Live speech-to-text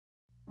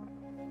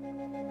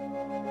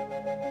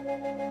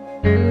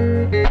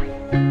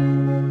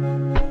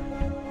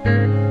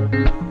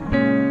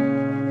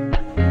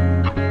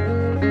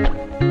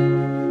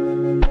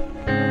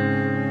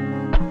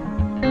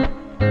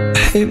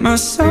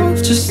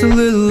myself just a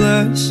little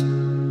less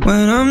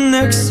when I'm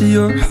next to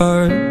your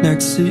heart,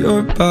 next to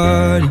your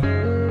body.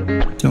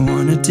 Don't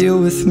wanna deal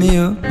with me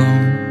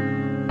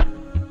alone.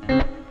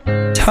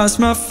 Toss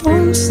my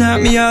phone, snap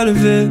me out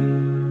of it.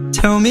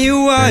 Tell me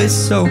why it's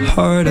so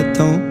hard, I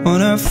don't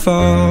wanna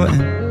fall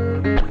in.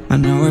 I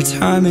know our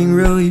timing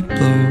really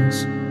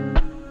blows.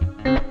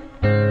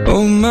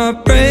 Oh, my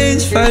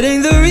brain's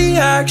fighting the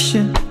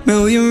reaction.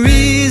 Million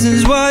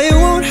reasons why it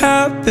won't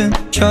happen.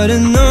 Try to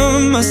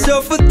numb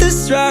myself with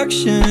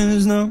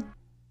distractions, no.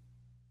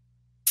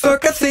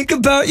 Fuck, I think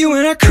about you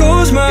when I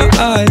close my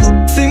eyes.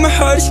 Think my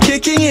heart is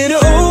kicking into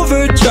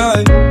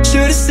overdrive.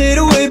 Should've stayed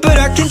away, but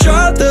I can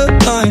draw the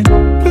line.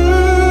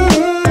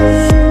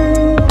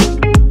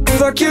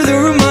 Fuck, you're the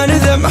reminder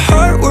that my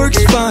heart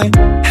works fine.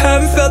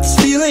 Haven't felt this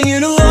feeling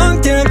in a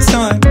long damn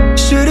time.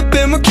 Should've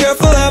been more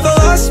careful, have I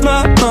lost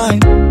my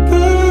mind?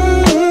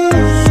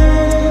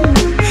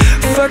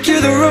 Fuck,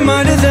 you're the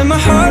reminder that my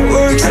heart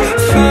works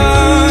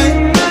fine.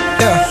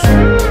 Yeah,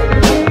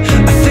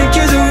 I think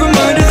you're the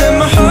reminder that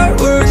my heart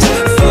works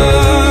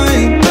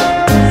fine.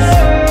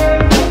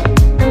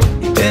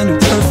 In a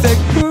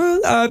perfect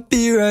world, I'd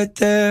be right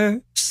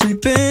there,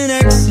 sleeping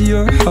next to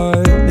your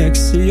heart,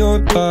 next to your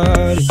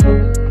body.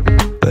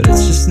 But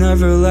it's just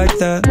never like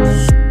that, no.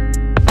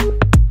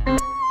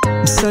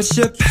 I'm such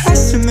a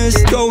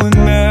pessimist going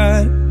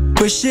mad,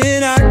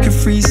 wishing I could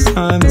freeze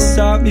time and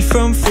stop me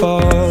from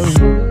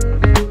falling.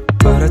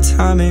 But our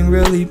timing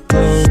really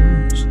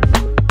blows.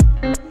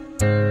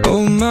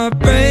 Oh, my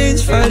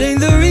brain's fighting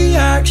the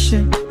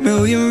reaction.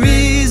 Million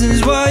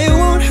reasons why it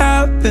won't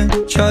happen.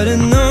 Try to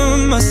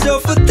numb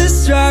myself with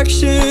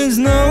distractions,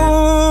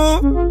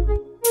 no.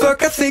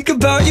 Fuck, I think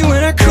about you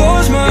when I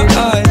close my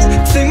eyes.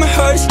 Think my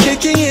heart is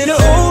kicking into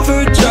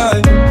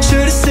overdrive.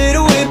 Should've stayed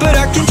away, but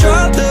I can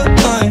draw the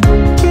line.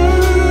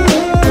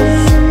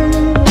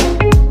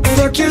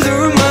 Fuck, you're the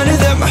reminder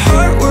that my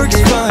heart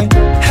works fine.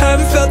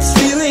 Haven't felt this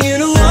feeling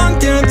in a long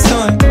damn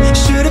time.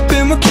 Should've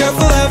been more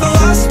careful, have I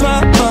lost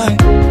my mind?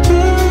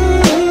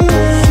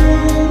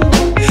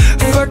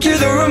 Fuck, you're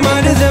the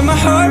reminder that my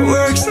heart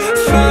works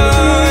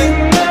fine.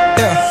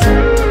 Yeah,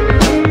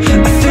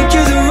 I think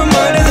you're the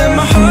reminder that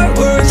my heart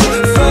works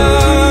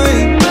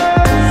fine.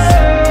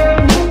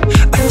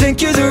 I think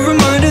you're the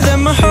reminder that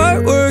my heart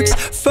works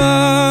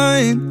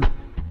fine.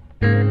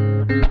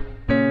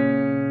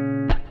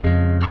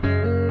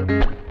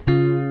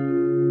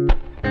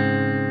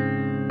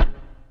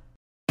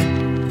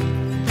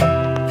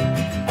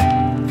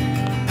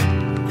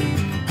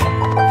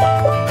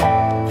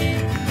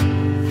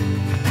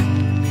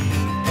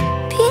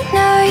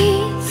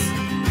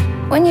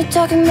 When you're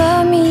talking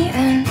about me,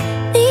 and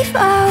leave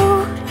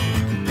out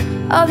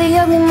all the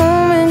ugly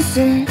moments,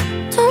 and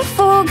don't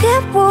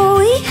forget what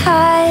we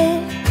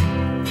had.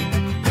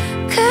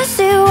 Cause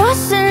it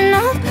wasn't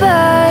all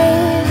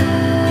bad.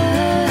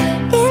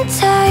 In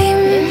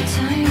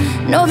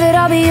time, know that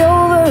I'll be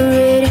over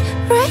it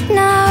right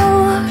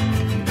now.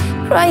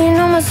 Crying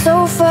on my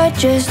sofa,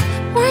 just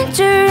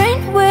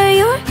wondering where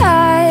you're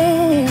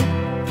at.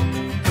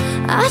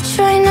 I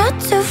try not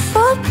to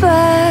fall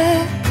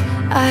back.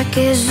 I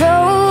guess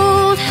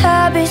old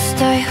habits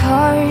die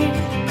hard,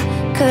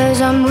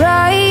 cause I'm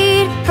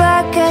right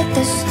back at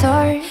the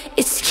start.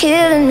 It's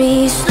killing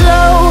me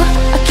slow,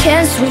 I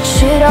can't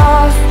switch it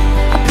off.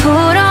 I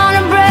put on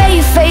a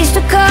brave face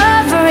to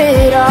cover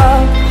it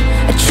up.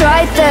 I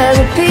tried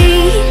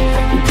therapy,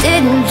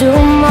 didn't do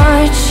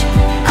much.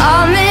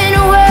 I'm in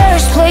a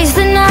worse place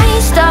than I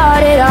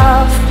started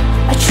off.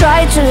 I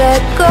tried to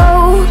let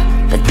go,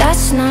 but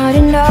that's not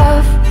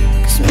enough.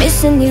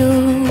 Missing you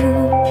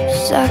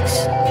sucks.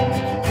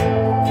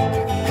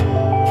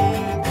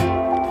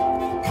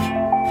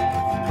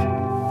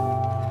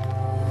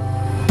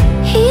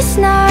 He's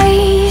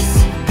nice,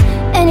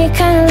 and he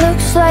kinda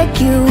looks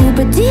like you,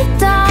 but deep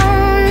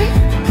down,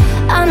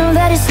 I know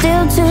that it's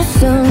still too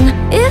soon.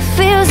 It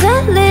feels a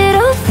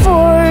little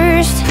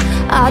forced.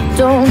 I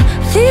don't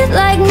feel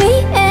like me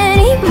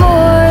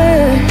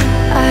anymore.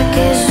 I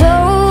guess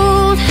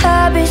old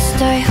habits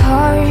die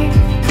hard,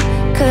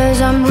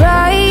 cause I'm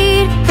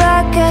right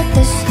back at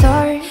the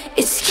start.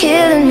 It's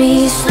killing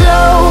me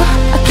slow,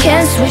 I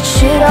can't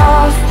switch it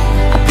off.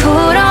 I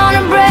put on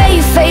a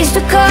brave face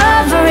to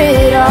cover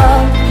it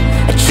up.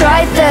 I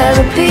tried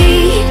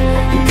therapy,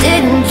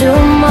 didn't do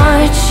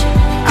much.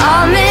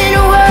 I'm in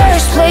a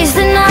worse place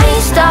than I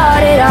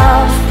started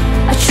off.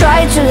 I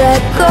tried to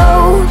let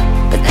go,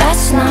 but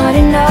that's not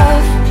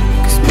enough.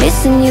 Cause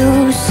missing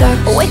you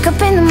sucks. I wake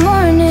up in the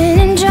morning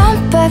and jump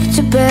back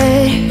to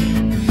bed,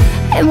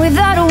 and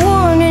without a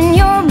warning,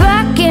 you're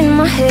back in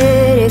my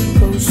head. It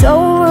goes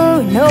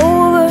over and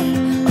over,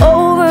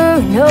 over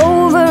and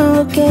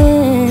over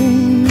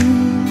again.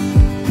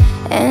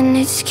 And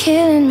it's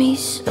killing me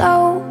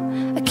slow,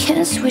 I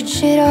can't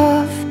switch it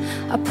off.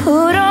 I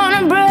put on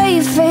a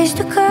brave face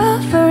to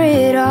cover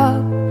it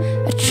up.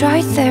 I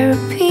tried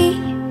therapy,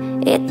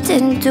 it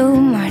didn't do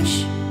much.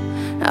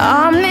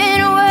 I'm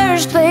in a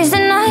worse place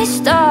than I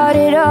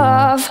started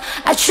off.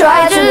 I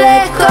tried to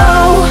let go,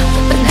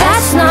 but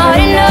that's not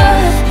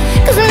enough.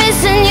 'cause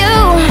missing you,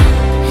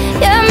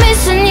 yeah,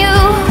 missing you,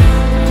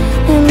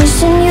 yeah,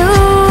 missing you,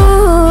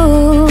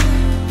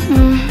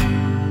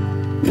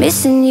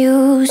 missing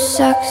you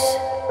sucks.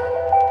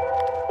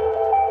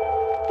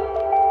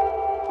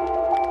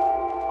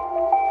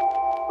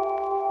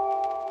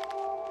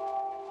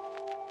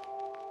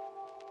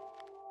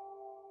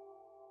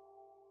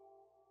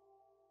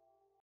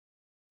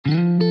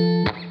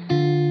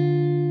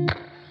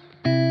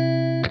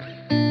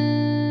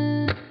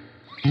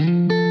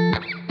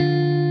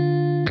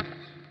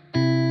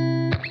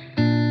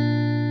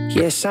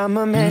 Yes, I'm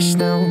a mess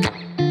now,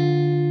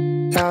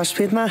 lost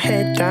with my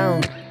head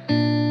down.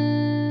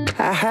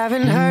 I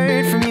haven't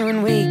heard from you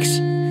in weeks,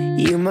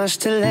 you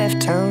must have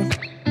left town.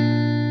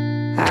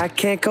 I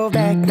can't go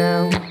back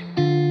now,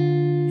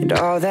 and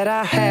all that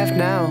I have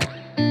now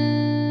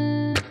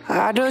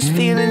are those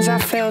feelings I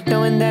felt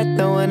knowing that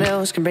no one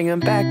else can bring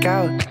them back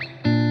out.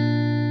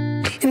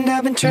 And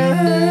I've been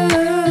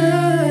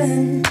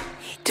trying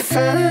to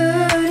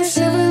find a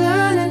silver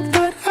lining,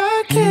 but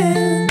I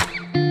can't.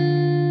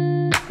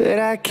 But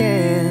I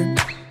can't.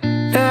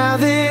 Now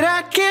that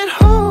I can't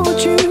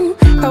hold you,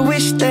 I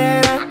wish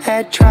that I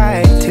had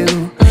tried to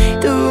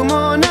do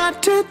more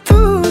not to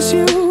lose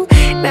you.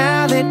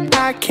 Now that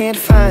I can't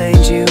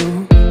find you,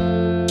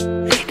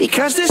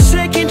 because the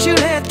second you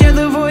left, you're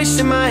the voice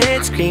in my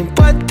head scream,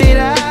 what did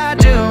I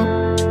do?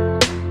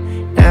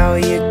 Now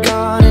you're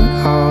gone and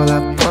all I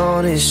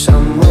want is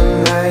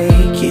someone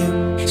like you.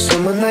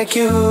 Someone like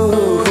you.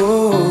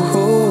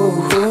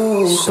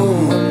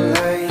 Someone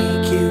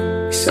like you.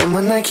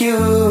 Someone like you.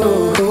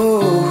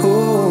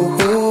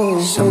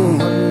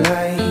 Someone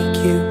like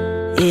you.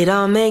 It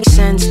all makes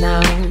sense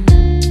now,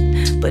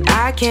 but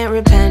I can't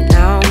repent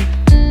now,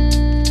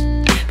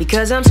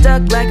 because I'm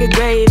stuck like a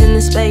grave in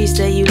the space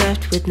that you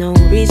left with no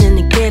reason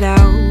to get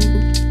out.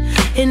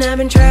 And I've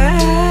been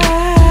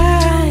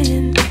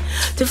trying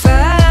to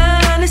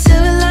find a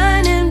silver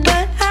lining,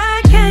 but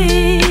I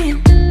can't.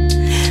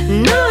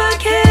 No, I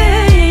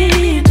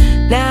can't.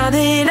 Now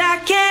that I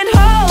can't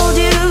hold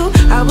you,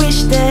 I wish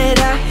that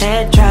I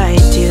had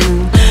tried to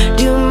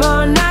do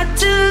more not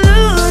to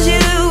lose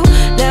you.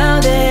 Now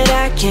that I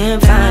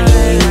can't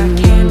find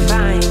you,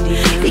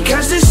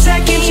 because the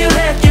second you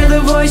left, you're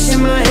the voice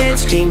in my head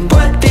scream,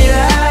 what did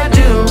I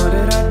do?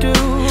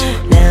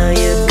 Now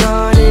you're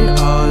gone and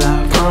all I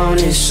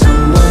want is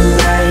someone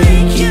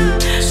like you.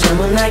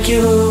 Someone like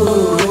you.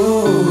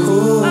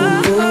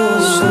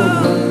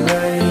 Someone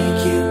like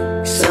you.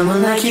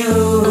 Someone like you.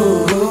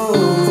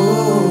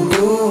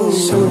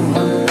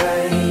 Someone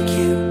like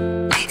you.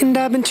 And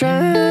I've been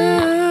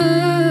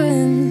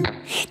trying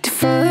to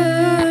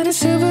find a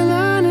silver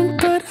lining,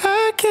 but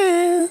I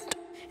can't.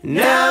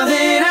 Now